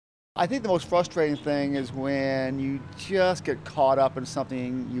I think the most frustrating thing is when you just get caught up in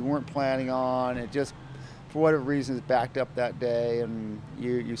something you weren't planning on. It just, for whatever reason, is backed up that day, and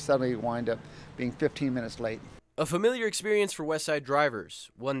you suddenly wind up being 15 minutes late. A familiar experience for Westside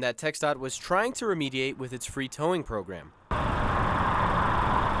drivers, one that TxDOT was trying to remediate with its free towing program.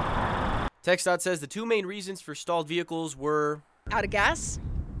 TxDOT says the two main reasons for stalled vehicles were out of gas,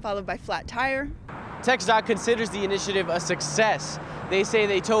 followed by flat tire. TxDOT considers the initiative a success. They say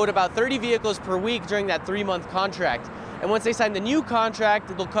they towed about 30 vehicles per week during that 3-month contract. And once they sign the new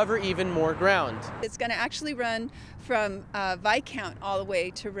contract, they'll cover even more ground. It's going to actually run from Viscount all the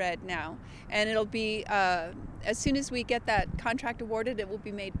way to Red now. And it'll be, as soon as we get that contract awarded, it will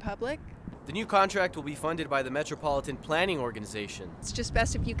be made public. The new contract will be funded by the Metropolitan Planning Organization. It's just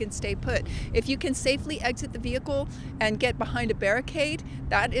best if you can stay put. If you can safely exit the vehicle and get behind a barricade,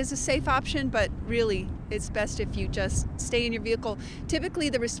 that is a safe option, but really it's best if you just stay in your vehicle. Typically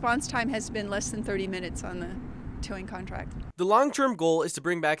the response time has been less than 30 minutes on the towing contract. The long-term goal is to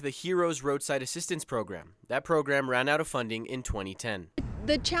bring back the HEROES Roadside Assistance Program. That program ran out of funding in 2010.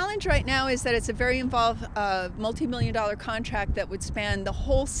 The challenge right now is that it's a very involved multi-million-dollar contract that would span the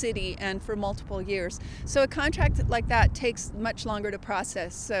whole city and for multiple years. So a contract like that takes much longer to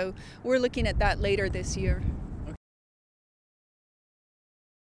process. So we're looking at that later this year.